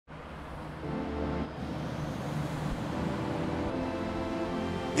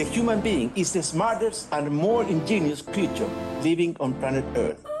The human being is the smartest and more ingenious creature living on planet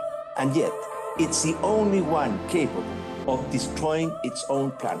Earth. And yet, it's the only one capable of destroying its own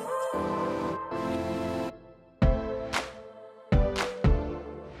planet.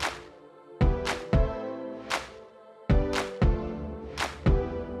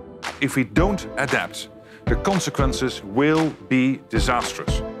 If we don't adapt, the consequences will be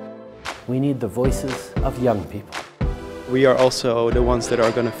disastrous. We need the voices of young people. We are also the ones that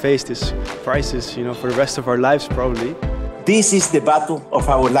are going to face this crisis, for the rest of our lives, probably. This is the battle of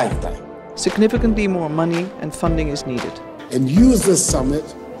our lifetime. Significantly more money and funding is needed. And use this summit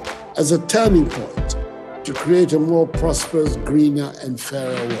as a turning point to create a more prosperous, greener and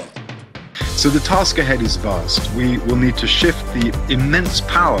fairer world. So the task ahead is vast. We will need to shift the immense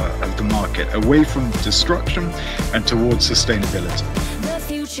power of the market away from destruction and towards sustainability. The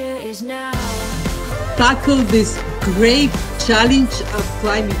future is now. Tackle this great challenge of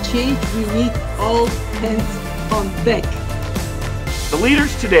climate change, we need all hands on deck. The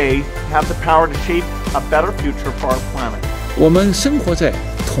leaders today have the power to shape a better future for our planet. 我们生活在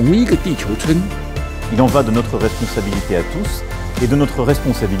同一个地球村。Il en va de notre responsabilité à tous et de notre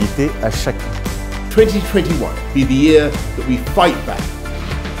responsabilité à chacun. 2021 be the year that we fight back.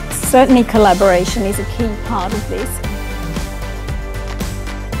 Certainly collaboration is a key part of this.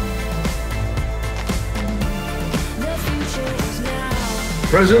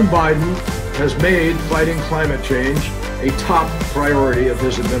 President Biden has made fighting climate change a top priority of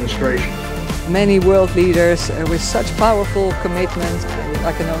his administration. Many world leaders with such powerful commitments.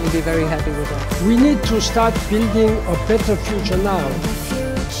 I can only be very happy with that. We need to start building a better future now.